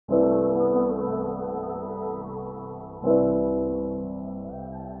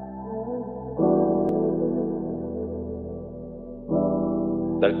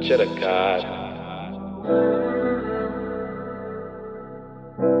Darchedagod.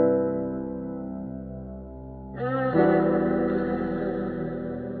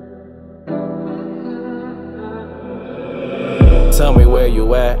 Tell me where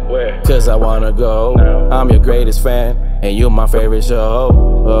you at, Where? cause I wanna go. I'm your greatest fan, and you my favorite show.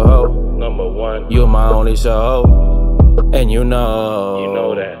 Number one. You my only show, and you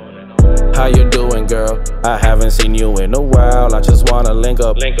know that. How you doing, girl? I haven't seen you in a while. I just wanna link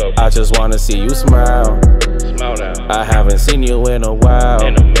up. I just wanna see you smile. Smile now. I haven't seen you in a while,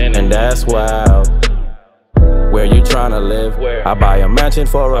 In a minute. and that's wild. Where you tryna live? Where? I buy a mansion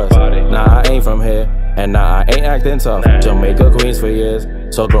for us. bought it. Nah, I ain't from here, and nah, I ain't acting tough. Nah. Jamaica Queens for years,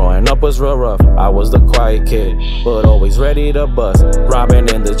 so growing up was real rough. I was the quiet kid, but always ready to bust. Robbing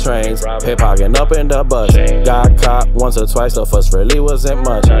in the trains, pickpocketing up in the bus. Got caught once or twice, the fuss really wasn't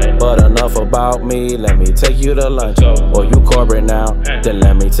much. But enough about me, let me take you to lunch. Or you corporate now, then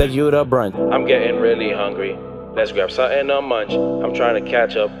let me take you to brunch. I'm getting really hungry. Let's grab something to munch. I'm trying to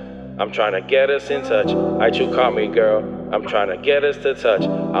catch up. I'm trying to get us in touch. You caught me, girl. I'm trying to get us to touch.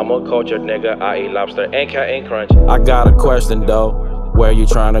 I'm a cultured nigga. I eat lobster and cat and crunch. I got a question though. Where you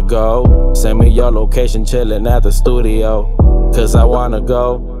trying to go? Send me your location, chillin' at the studio. Cause I wanna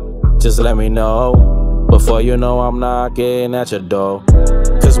go. Just let me know. Before you know I'm knocking at your door.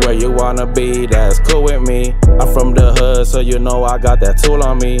 Cause where you wanna be, that's cool with me. I'm from the hood, so you know I got that tool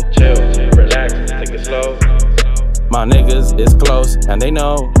on me. Chill, relax, take it slow. My niggas is close, and they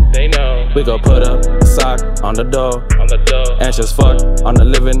know. They know. We gon' put a sock on the door. On the door. And just fuck on the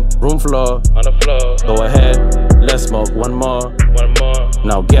living room floor. On the floor. Go ahead, let's smoke one more. One more.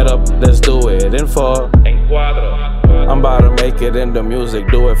 Now get up, let's do it in 4. En cuadro. I'm about to make it in the music,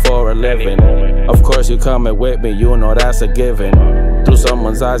 do it for a living. Of course you coming with me, you know that's a given. Through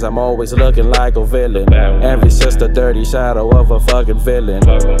someone's eyes, I'm always looking like a villain. Envy's just a dirty shadow of a fucking villain.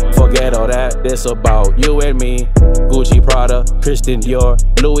 Forget all that, this about you and me. Gucci, Prada, Christian Dior,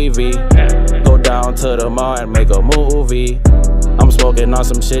 Louis V. Go down to the mall and make a movie. I'm smoking on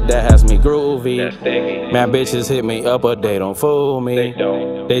some shit that has me groovy. Man, bitches hit me up, but they don't fool me. They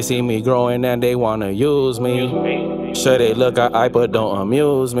don't. They see me growing and they wanna use me. Sure they look alright, but don't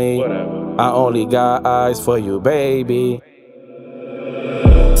amuse me. Whatever. I only got eyes for you, baby.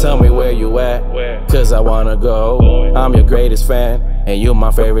 Tell me where you at, Where? cause I wanna go. I'm your greatest fan, and you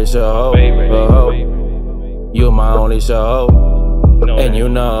my favorite show. You my only show, and you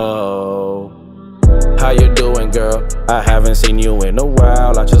know. How you doing, girl? I haven't seen you in a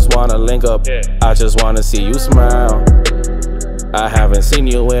while. I just wanna link up. I just wanna see you smile. I haven't seen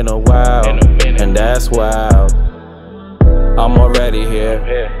you in a while, and that's wild. I'm already here,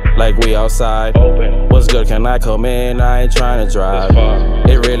 like we outside. What's good, can I come in? I ain't trying to drive.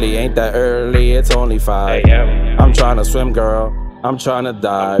 It really ain't that early, it's only 5. I'm trying to swim, girl, I'm trying to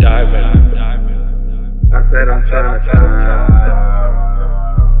dive. I said I'm trying to dive.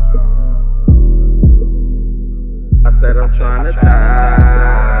 I said I'm trying to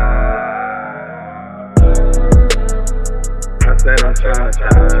dive. I said I'm trying to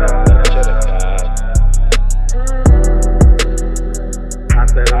dive. I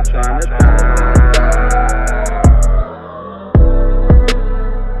said I'm trying to dive.